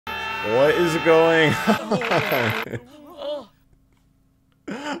What is going on?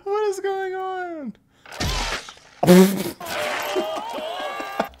 What is going on?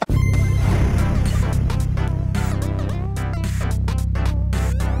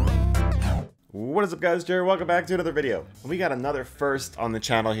 What is up, guys? Jerry, welcome back to another video. We got another first on the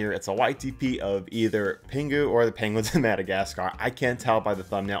channel here. It's a YTP of either Pingu or the penguins in Madagascar. I can't tell by the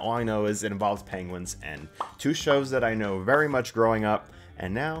thumbnail. All I know is it involves penguins and two shows that I know very much growing up.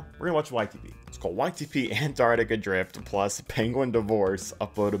 And now we're gonna watch YTP. It's called YTP Antarctica Drift plus Penguin Divorce,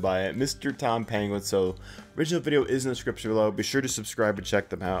 uploaded by Mr. Tom Penguin. So original video is in the description below. Be sure to subscribe and check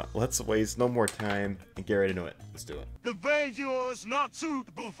them out. Let's waste no more time and get right into it. Let's do it. The video is not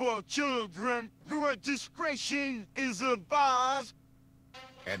suitable for children. Your discretion is advised.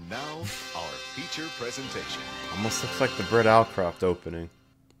 And now, our feature presentation. Almost looks like the Brit Alcroft opening.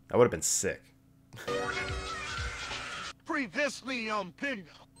 That would have been sick. Previously on Pingu.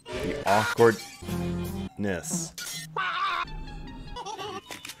 The awkwardness.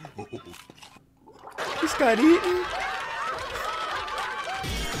 Just got eaten.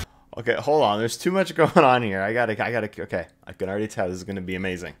 Okay, hold on. There's too much going on here. I gotta, okay. I can already tell this is gonna be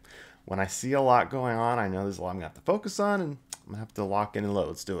amazing. When I see a lot going on, I know there's a lot I'm gonna have to focus on, and I'm gonna have to lock in and load.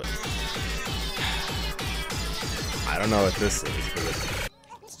 Let's do it. I don't know what this is, but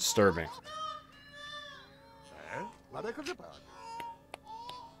it's disturbing.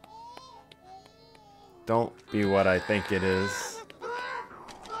 Don't be what I think it is.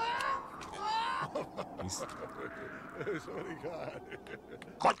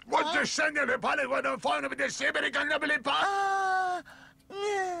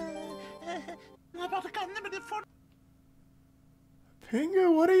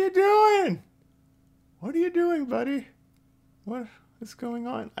 Pingu, what are you doing? What are you doing, buddy? What is going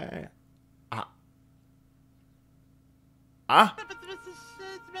on?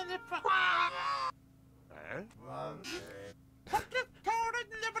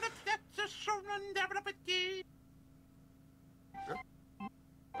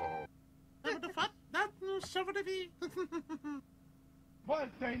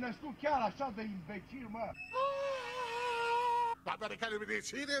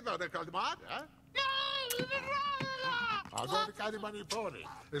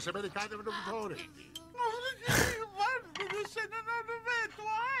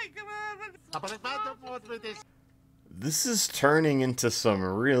 This is turning into some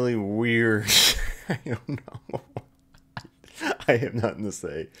really weird. I don't know. I have nothing to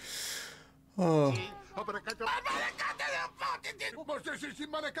say. Oh.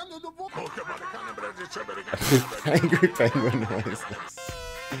 Angry penguin noises.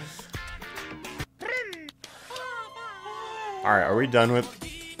 Alright, are we done with...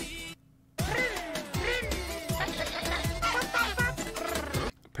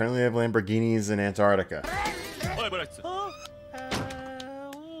 Apparently they have Lamborghinis in Antarctica.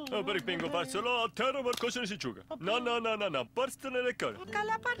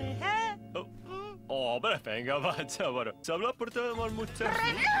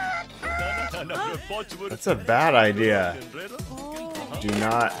 That's a bad idea. Do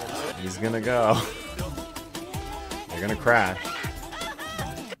not. He's gonna go. They're gonna crash.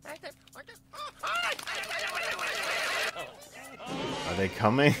 Are they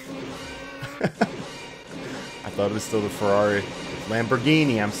coming? I thought it was still the Ferrari.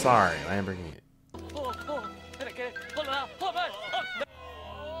 Lamborghini, I'm sorry. Lamborghini.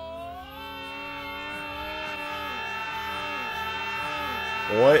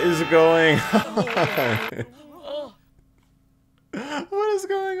 What is going on? What is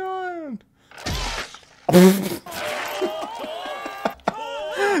going on?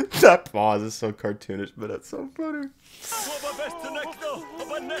 That pause is so cartoonish, but it's so funny.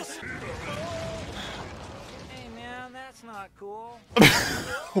 Hey man, that's not cool.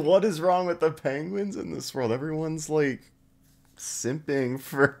 What is wrong with the penguins in this world? Everyone's like simping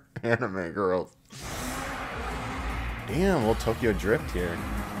for anime girls. Damn, we'll Tokyo Drift here.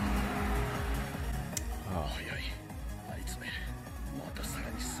 Oh, it's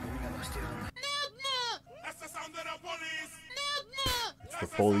the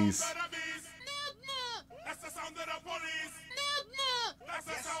police.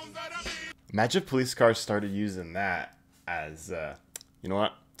 Imagine if police cars started using that as, you know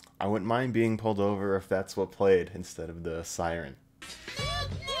what? I wouldn't mind being pulled over if that's what played instead of the siren.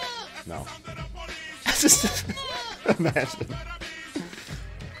 No. Just imagine.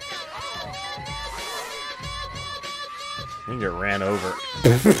 I think it ran over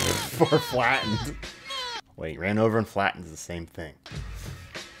or flattened. Wait, ran over and flattened is the same thing.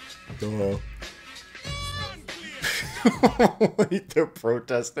 Duh. Wait, they're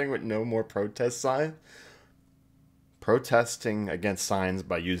protesting with no more protest sign? Protesting against signs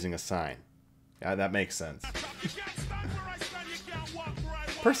by using a sign. Yeah, that makes sense.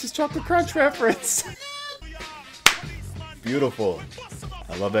 Percy's Chocolate Crunch reference! Beautiful.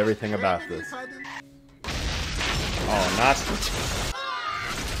 I love everything about this. Oh, not...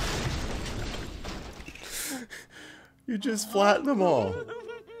 You just flattened them all.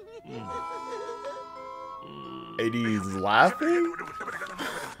 And he's laughing?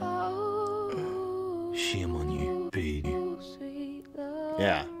 Shame on you, baby.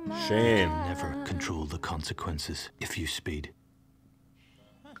 Yeah, shame. Never control the consequences if you speed.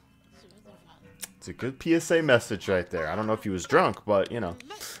 It's a good PSA message right there. I don't know if he was drunk, but, you know.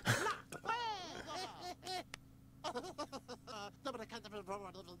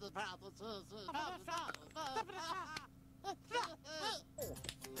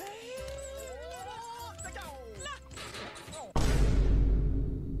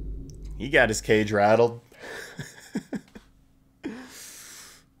 He got his cage rattled.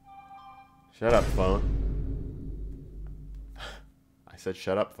 Shut up, phone. I said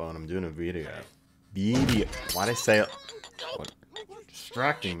shut up, phone. I'm doing a video. Video. Why'd I say it? What?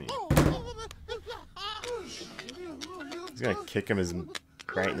 Distracting me. He's gonna kick him his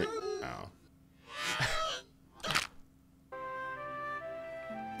right in the... Oh.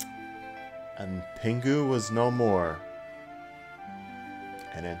 And Pingu was no more.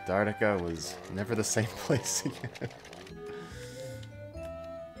 And Antarctica was never the same place again.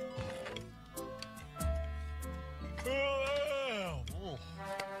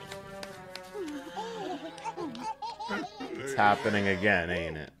 It's happening again,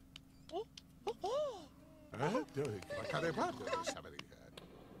 ain't it?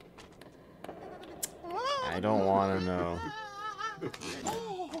 I don't want to know.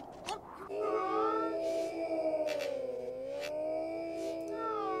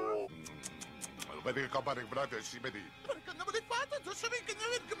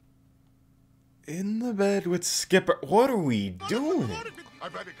 In the bed with Skipper. What are we doing?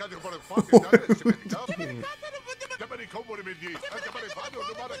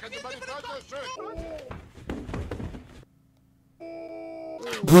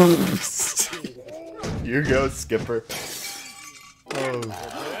 You go, Skipper. Oh.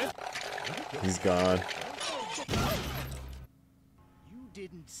 He's gone. You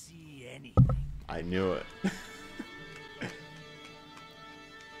didn't see anything. I knew it.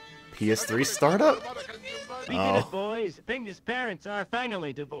 PS3 startup? We did it, boys. Pingu's parents are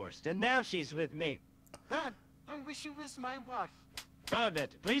finally divorced, and now she's with me. Dad, I wish you was my wife. Found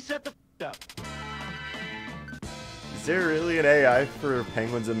it. Please set the up. Is there really an AI for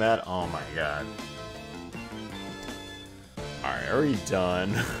penguins and that? Oh my god. Alright, are we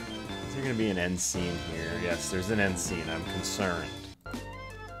done? Is there gonna be an end scene here? Yes, there's an end scene. I'm concerned.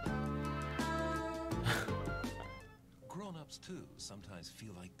 Grown-ups, too, sometimes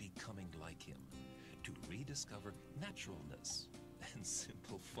feel like becoming like him. To rediscover naturalness and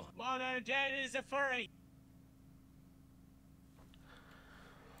simple fun. Modern Dad is a furry.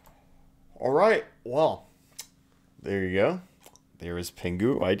 Alright, well, there you go. There was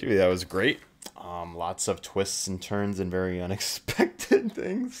Pingu. YTP, that was great. Lots of twists and turns and very unexpected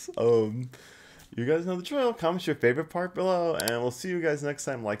things. You guys know the drill. Comment your favorite part below, and we'll see you guys next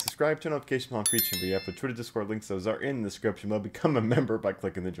time. Like, subscribe, turn notifications on for each video. For Twitter, Discord links, those are in the description below. Become a member by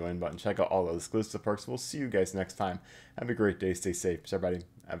clicking the join button. Check out all those exclusive perks. We'll see you guys next time. Have a great day. Stay safe. Everybody,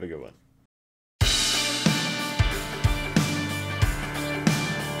 have a good one.